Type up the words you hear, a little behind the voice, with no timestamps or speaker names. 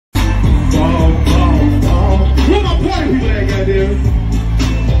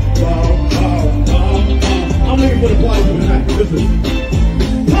party tonight. Listen.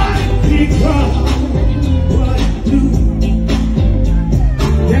 Party crowd, what do?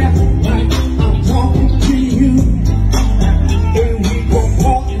 That's right, I'm talking to you. And we go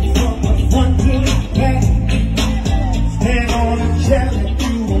walking from the front to the back. Stand on the chair and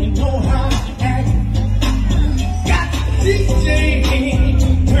you won't know how to act. Got the DJ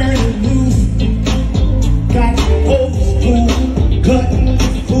turning loose. Got the old school cutting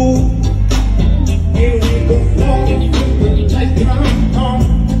food. And we go walking through the lights come on.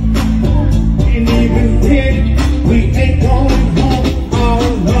 And even then, we ain't going home. Oh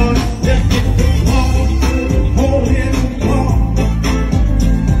Lord, let's get the party holding on.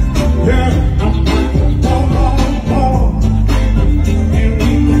 Girl, I'm about to fall. And we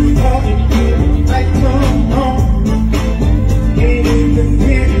go walking through the lights come on. And even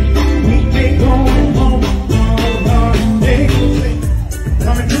then, we ain't going home. Oh Lord, they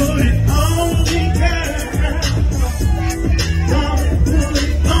come and put it on me, girl. Come and put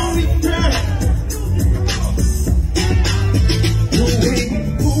it on me, girl. The way you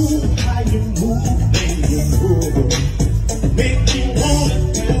move, how you move, baby, move. Make me wanna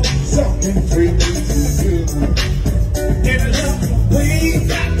do something freaky to you. And I love the way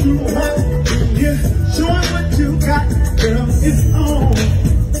that you walk. You're showing what you got, girl, it's on.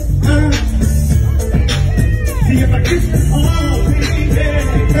 See if I kiss it on, baby,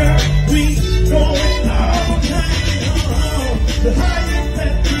 girl, we going all night long. The higher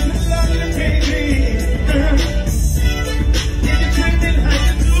that you love it, baby, girl. Get it tripping, how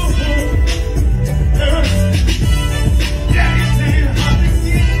you do, girl. Yeah, you saying how to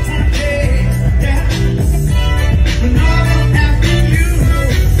get one day, yeah. But all I'm asking you,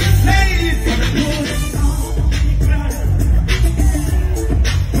 ladies, gonna put it on me, girl.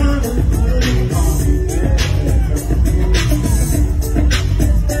 Gonna put it on me, girl.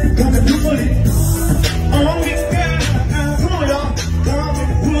 Gonna put it on me, girl. Come on, y'all. Gonna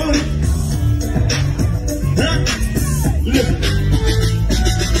put it. Huh? Listen.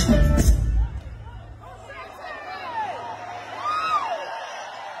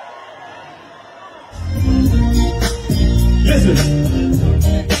 Listen.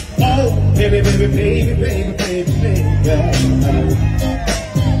 Oh, baby, baby, baby, baby, baby, baby, girl.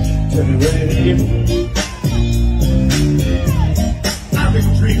 Tell me what it is. I've been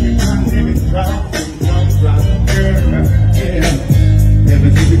dreaming, I've been dropping, girl, yeah. Never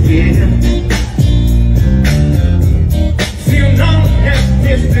to begin. See, you know that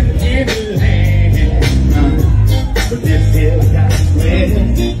this the candy land, but this here got sweat.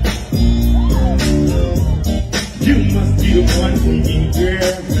 You must be the one for me,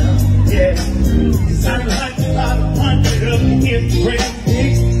 girl, yeah. You sound like about 100 of the Instagram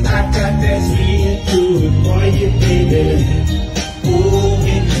pics. I got that sweet good for you, baby. Oh,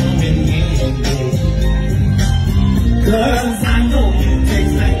 it's coming handy. 'Cause I know you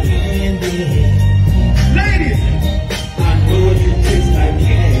taste like candy. Ladies, I know you taste like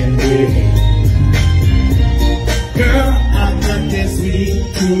candy. Girl, I got that sweet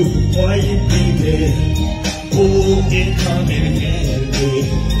tooth for you, baby. Oh, it's coming handy.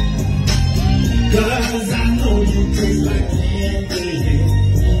 'Cause I know you taste like candy.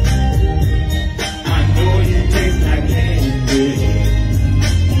 I know you taste like candy.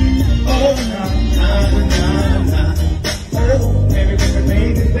 Oh, na, na, na, na. Oh, baby, baby,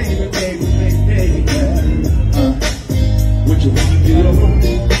 baby, baby, baby, baby, baby. What you wanna do?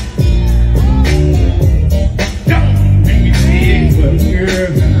 Don't make me feel well,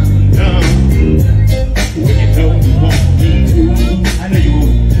 girl. No. When you know you want me to, I know you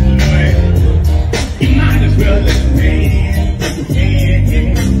want to, right? You might as well let me put your hand in,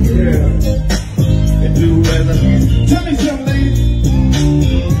 girl, and do as I do. Tell me something, lady.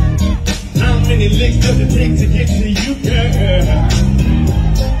 How many licks does it take to get to you, girl?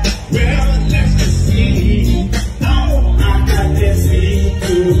 Well, let's just see. Oh, I got this sweet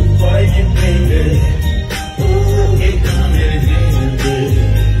too for you, baby. Oh, it coming handy.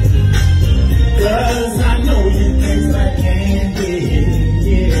 'Cause I know you taste like candy,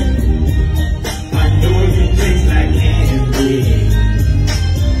 yeah. I know you taste like candy.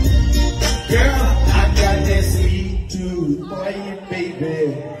 Girl, I got that sweet tooth for you, baby.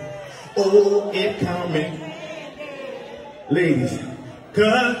 Oh, it coming. Ladies,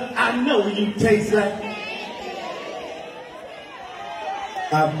 'cause I know you taste like.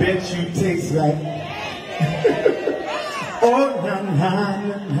 I bet you taste like. Oh, na, na,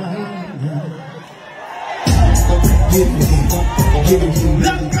 na, na, na. Give me.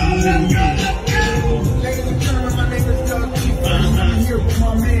 Let's go, let's go, let's go. Ladies and gentlemen, my name is Tucka. I'm here with my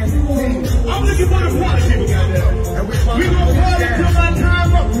man, King. I'm looking for the party people out there. And we're gonna party till my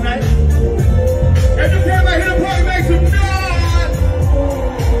time up tonight. Every time I hit a party,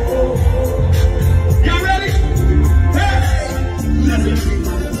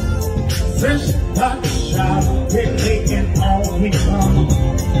 fresh hot shot, we're making all we come.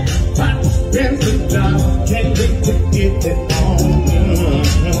 Hot expensive job, can't wait to get it on.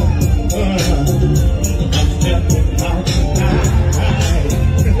 I'm stepping out tonight.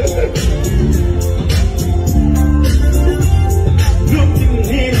 Looking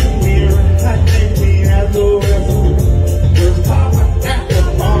in the mirror, I think we have no reason. We're popping at the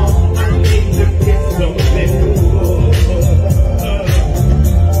bar, I need to get something.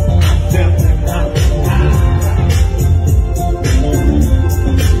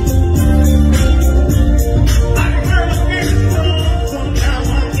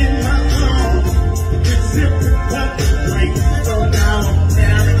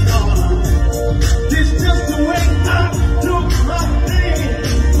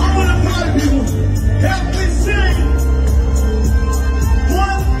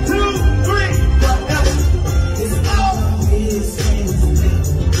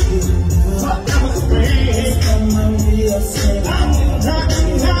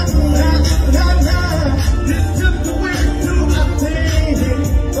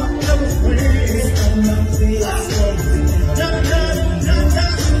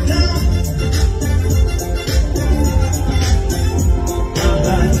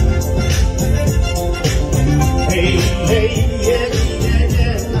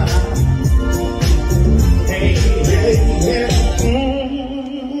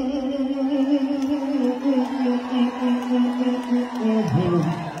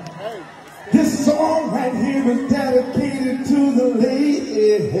 This song right here is dedicated to the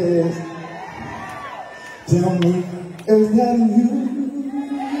ladies. Tell me, is that you?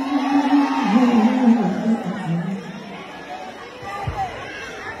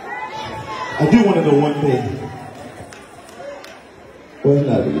 I do want to know one thing. Well, it's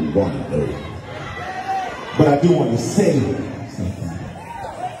not really one thing. But I do want to say something.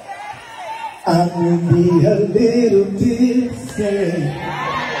 I will be a little different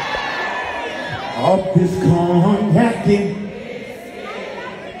off this cognac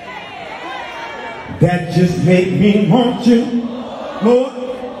that just make me want you more.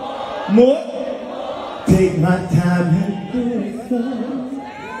 Take my time and do it so.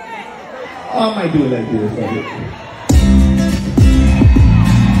 I might do it like this.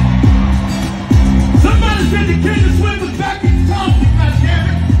 Somebody said the king of swing was back in Charleston,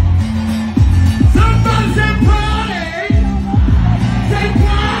 goddammit. Somebody said party, say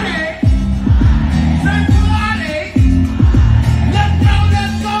party.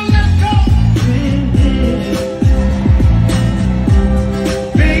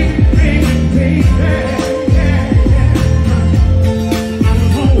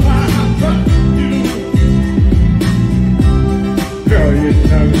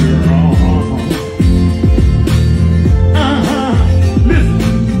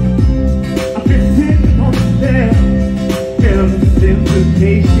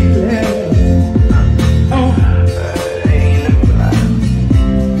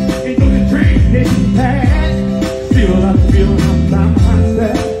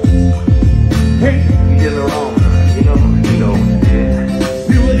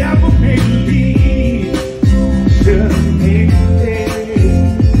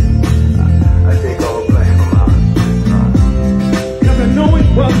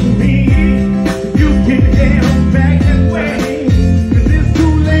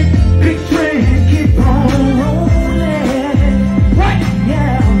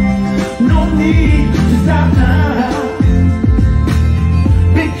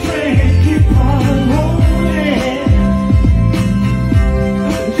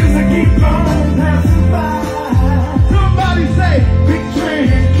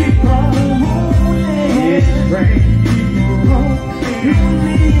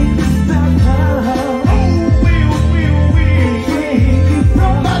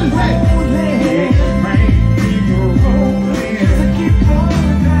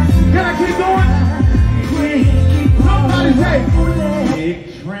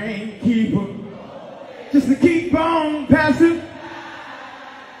 Just to keep on passing.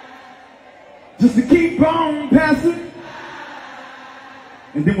 Just to keep on passing.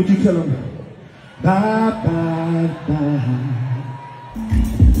 And then what you tell them? Bye, bye, bye.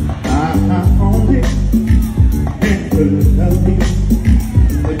 I own it. And to love me.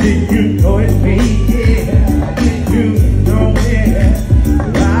 But did you know it, baby? Yeah. Did you know it?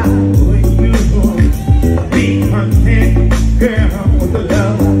 Why would you be content, girl, with the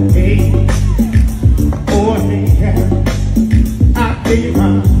love I gave? Oh, yeah. I gave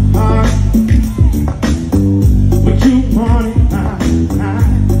my heart. But you wanted my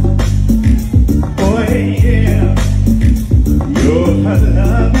time. Oh, yeah. Your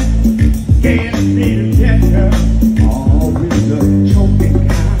love Can't see the tender, always the choking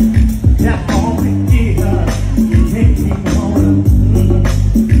kind. That's all we hear. Can't keep on.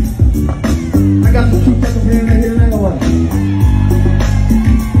 I got some true Tucka fans right here tonight or what?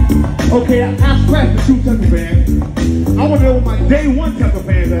 Okay, I scratched the true Tucka fans. I want to know what my day one Tucka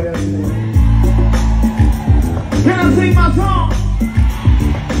fans are. Can I sing my song?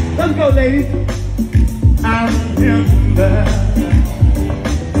 Let's go, ladies. I remember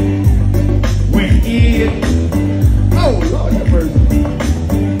when it, oh Lord have mercy.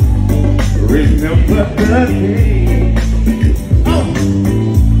 Remember the day, oh,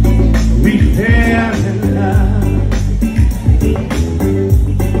 we fell in love.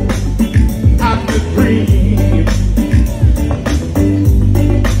 After dream,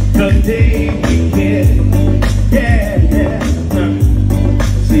 the day we get, yeah.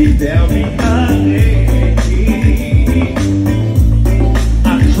 See, there'll be a day I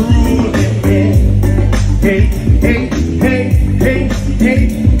truly met. Hey, hey, hey, hey, hey,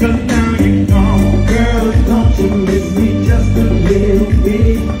 'cause now you're gone. Girl, don't you miss me just a little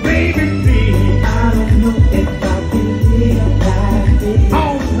bit? Baby, please, I don't know if I can live like this.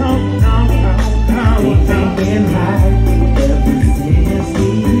 Oh, no, no, no, no, we've been right ever since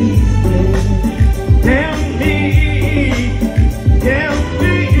we split. Tell me,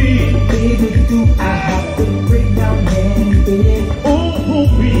 baby, do I have to break down and beg? Oh,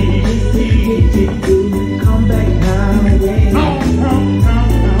 please, come back now again. Oh, no, no,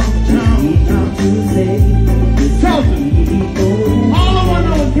 no, no, no. Charleston, all I want to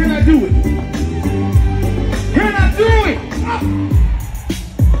know is, can I do it? Can I do it?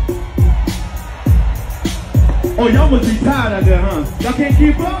 Oh, y'all must be tired out there, huh? Y'all can't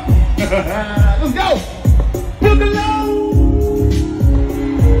keep up? Let's go! Look along!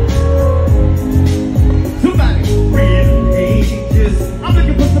 Somebody read the pages. I'm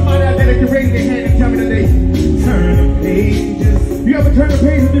looking for somebody out there that can raise their hand and tell me that they turn the pages. You ever turn the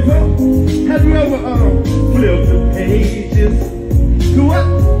pages before? Have you ever flipped the pages? To what?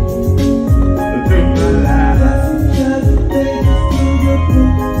 To my life. Just the pages to your book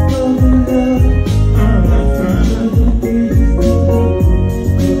of love.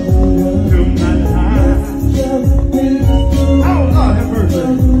 To my life. Oh Lord have mercy.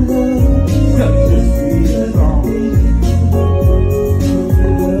 Such a sweet song.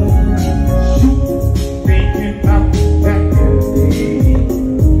 Thinking about back in the day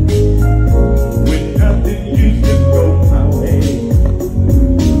when nothing used to go my way.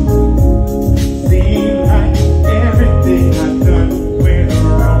 Seemed like everything I've done went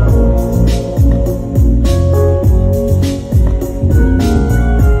wrong.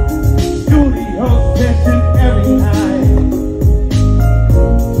 Studio session every night.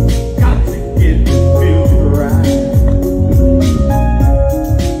 Got to get this music right.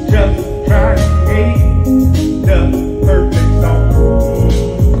 Just try to hate the perfect song.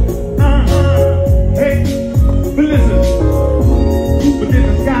 Hey, but listen, but then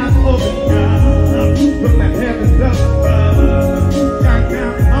the sky's open up, from the heavens up above, shine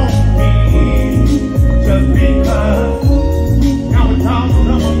down on me, just because. Now it's all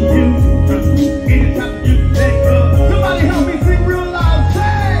some of you, anytime you think of. Somebody help me sing real loud, say,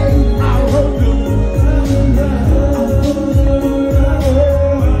 I wrote the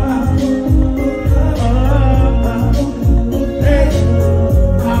hey,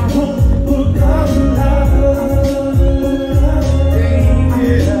 I wrote the book of love.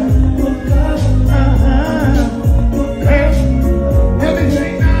 Yeah. Hey,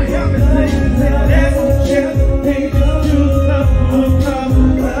 everything now, everything. Let's share the pages to the book of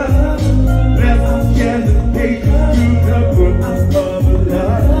love. Let's share the pages to the book of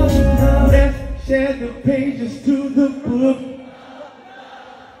love. Let's share the pages to the book.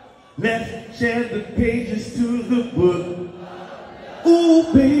 Let's share the pages to the book. Ooh,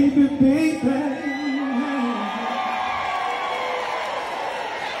 baby, baby.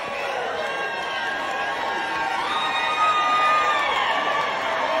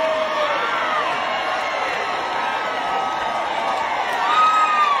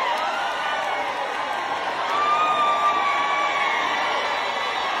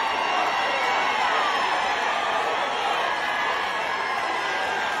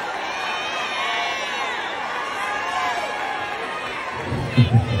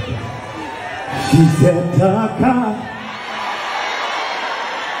 She said, Tucka,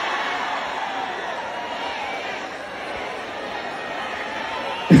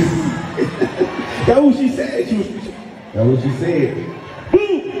 that's what she said. That's what she said.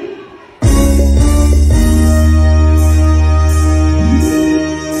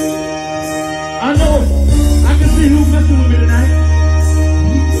 I know. I can see who's messing with me tonight.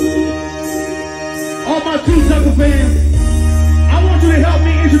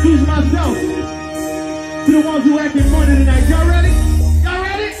 to the ones who acting funny tonight. Y'all ready? Y'all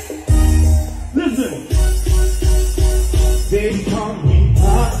ready? Listen. They call me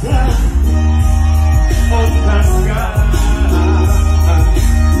Tucka. Oh, Tucka.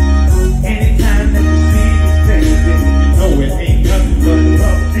 Anytime that you see me, baby, you know it ain't nothing but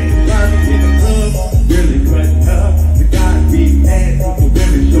love. Anybody in the club, really cut up. The God be mad, people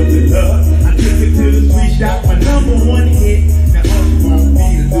really show the love. I took it to the sweet shop, my #1 hit. Now all you want me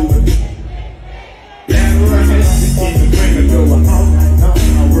to do is bring a girl all night long.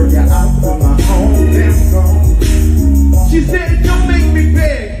 I work out for my own damn song. She said, don't make me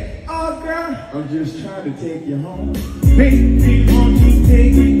beg. Oh, girl, I'm just trying to take you home. Baby, won't you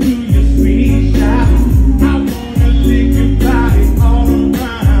take me to your sweet shop? I wanna lick your body all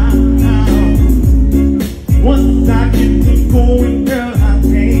around. Once I get to going, girl, I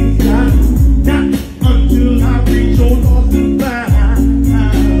can't stop. Not until I reach your lost goodbye.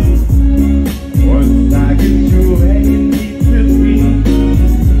 Once I get you hanging deep with me,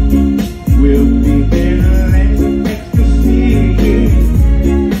 we'll be in a land of ecstasy,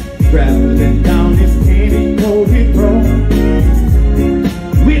 traveling down this candy coated road,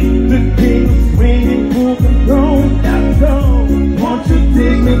 with the king swinging full control. That's so. Won't you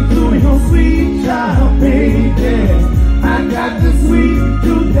take me to your sweet child, baby? I got the sweet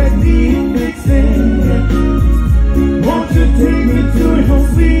tooth that needs fixing. Won't you take me to your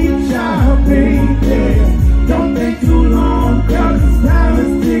sweet child, baby? Don't take too long, girl, 'cause time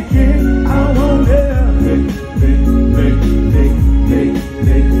is ticking. I won't ever lick.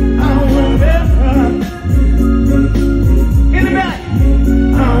 I won't ever in the back.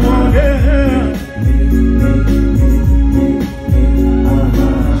 I won't ever.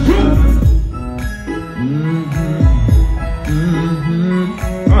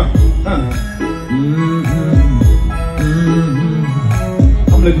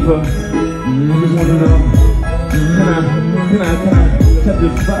 I'm looking for, I just want to know, can I touch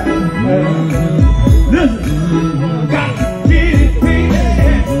this fire? Listen, got to get it, baby.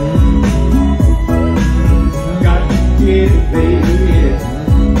 Got to get it, baby.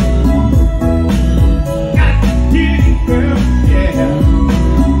 Got to get it, girl, yeah.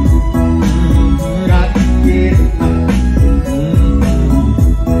 Got to get it.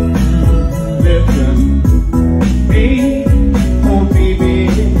 Listen, baby.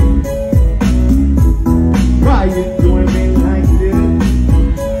 Why you doing me like this?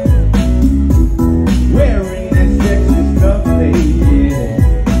 Wearing that sexy stuff, lady,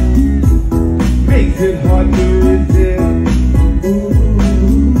 makes it hard to resist. Ooh,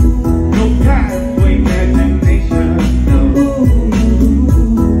 no time for imagination, no.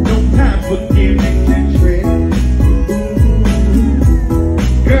 No time for gimmicks and tricks.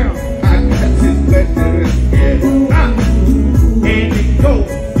 Girl, I got this question, yeah. And it goes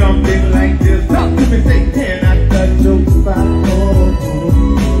something like this. Talk to me, say, can I touch your spot?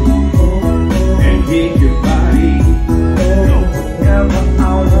 And get your body. Whatever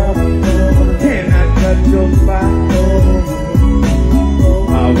I want. Can I touch your spot?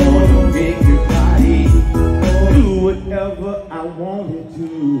 I wanna make your body do whatever I wanted to.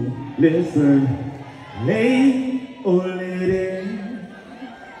 Listen, lady, oh lady,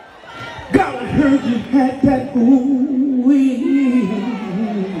 God, I heard you had that ooh-wee.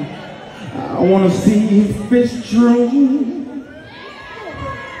 I wanna see you fish true,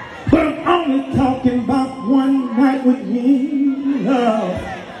 but I'm only talking about one night with me. Love.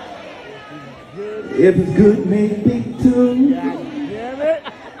 If it's good, maybe two.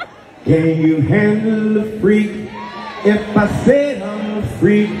 Can you handle a freak? If I said I'm a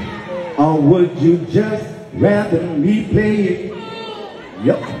freak, or would you just rather me play it?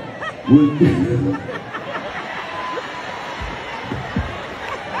 Yup. Would you?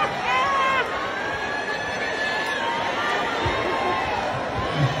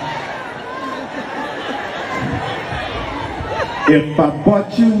 If I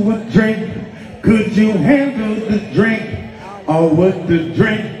bought you a drink, could you handle the drink? Or would the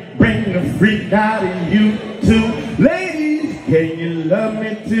drink bring the freak out of you too? Ladies, can you love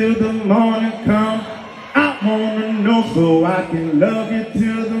me till the morning come? I wanna know so I can love you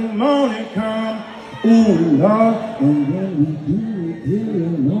till the morning come. Ooh, Lord, and then we do it till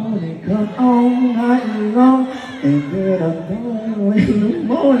the morning come. All night long, and then I know when the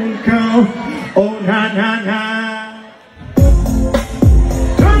morning come. Oh, na na na.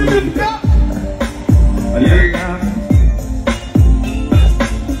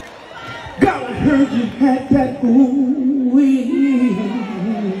 God, I heard you had that ooh-wee.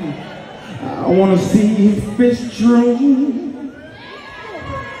 I wanna see you fish true,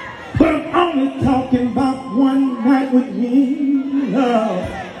 but I'm only talking about one night with me. Love.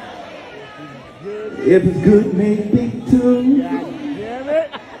 If it's good, maybe too. Damn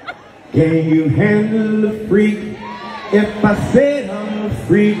it. Can you handle a freak? If I said I'm a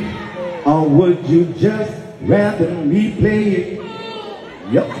freak, or would you just rather me play it?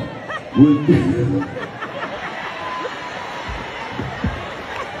 Yup. Would you?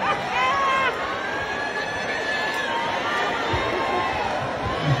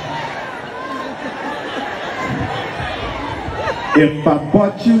 If I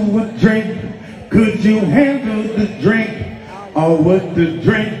bought you a drink, could you handle the drink? Or would the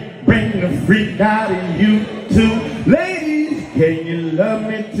drink bring the freak out of you too? Ladies, can you love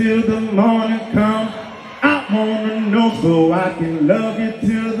me till the morning come? I wanna know so I can love you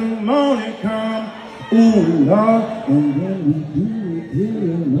till the morning come. Ooh, Lord, and then we do it till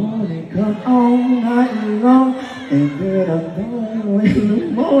the morning come. All night long, and then I'm gone when the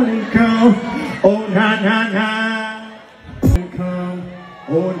morning come. Oh, na na na.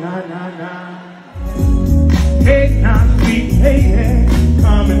 Oh, na, na, na. Hey, now, sweet lady,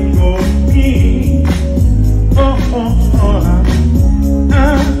 come and go with me. Oh, oh, oh,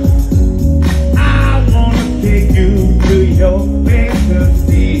 I wanna take you to your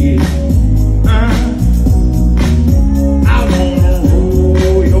fantasy. I wanna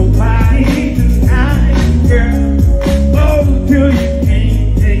roll your body tonight, girl. Oh, till you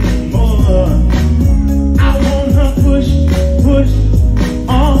can't take more. I wanna push, push.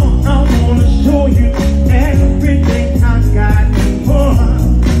 I wanna show you everything I got for.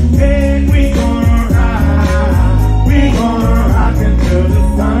 And we gonna rock until the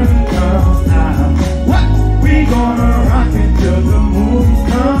sun comes out. What? We gonna rock until the moon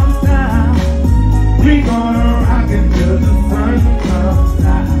comes out. We gonna rock until the sun comes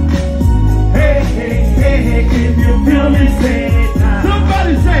out. Hey, hey, hey, hey, if you feel me, say it now.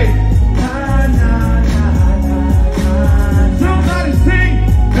 Somebody say, na, na, na, na, na. Somebody sing.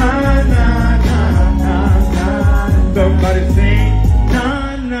 Na, na, na, na, na. Somebody sing, na,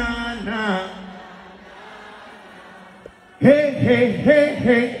 na, na. Hey, hey, hey,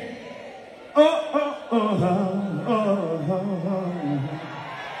 hey. Oh, oh, oh, oh, oh, oh.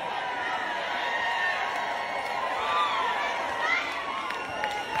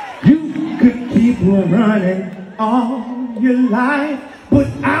 You could keep running all your life, but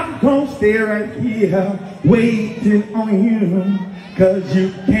I'm gonna stay right here waiting on you. 'Cause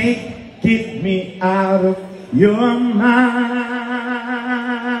you can't get me out of your mind.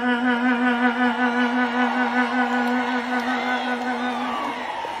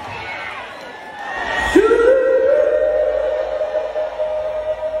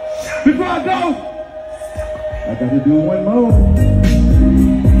 Before I go, I gotta do one more.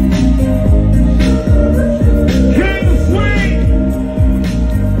 King of Swing.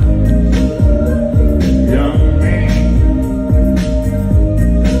 Young man.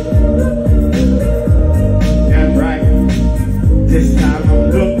 This time I'm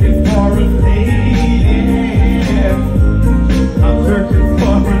looking for a lady. I'm searching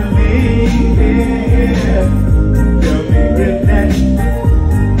for a lady. Tell me if that,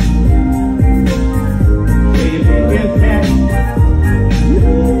 baby, if that.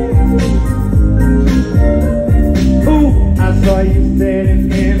 Ooh, I saw you standing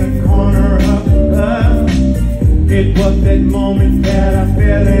in the corner of the club. It was that moment that I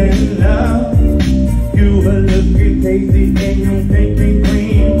fell in love. You were looking tasty in your thinking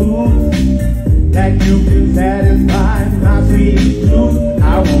green boots, that you can satisfy my sweet tooth. I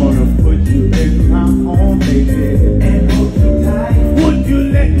wanna put you in my arms, baby, and hold you tight. Would you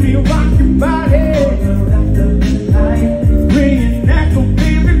let me rock your body for the rest of the night? Reenact your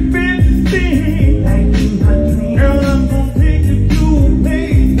favorite fantasy, like in my dream. Girl, I'm gonna take you to a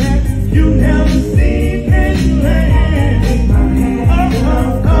place that you never seen anywhere. Take my hand, oh,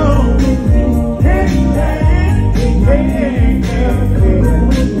 oh, oh. Can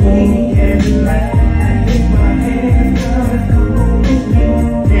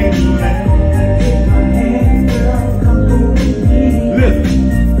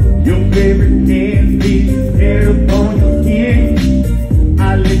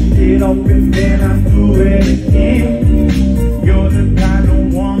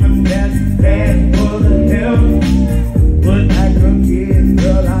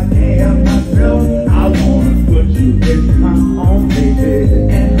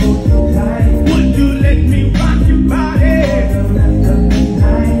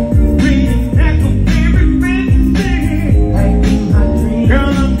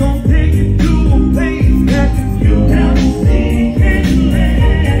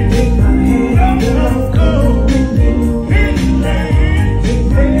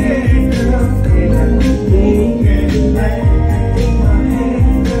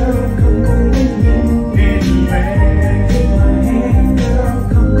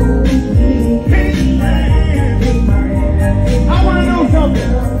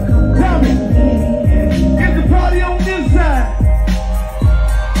Tell me, is the party on this side?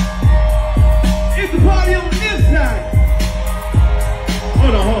 Is the party on this side?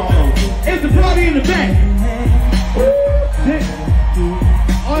 Hold on. Is the party in the back?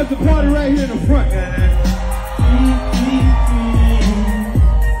 Or is the party right here in the front?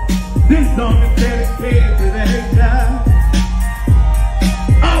 This song is dedicated to that time.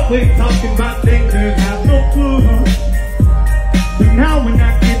 Always talking about things that have no clue. But now when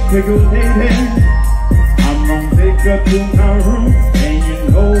I get to your lady, I'm gonna take her to my room, and you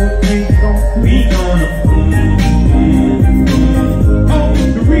know things we gonna oh,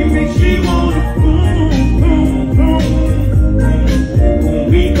 the remix she wanna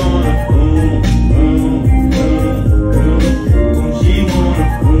we gonna she wanna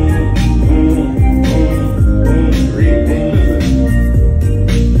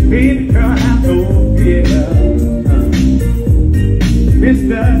baby girl, I know fear.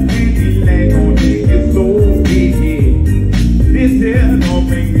 Mr. Candyland gon' make it so big. This here gon'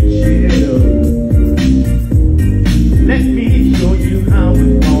 bring me chill. Let me show you how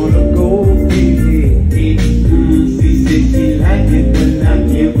it's gonna go, baby. She said she like it when I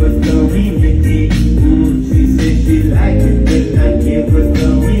give her the remix. She said she like it when I give her the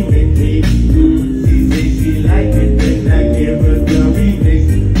remix. She said she like it when I give her the remix.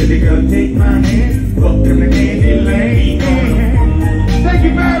 Baby girl, take my hand, walk in the candy lane. Thank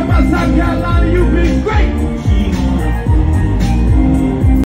you very much, South Carolina.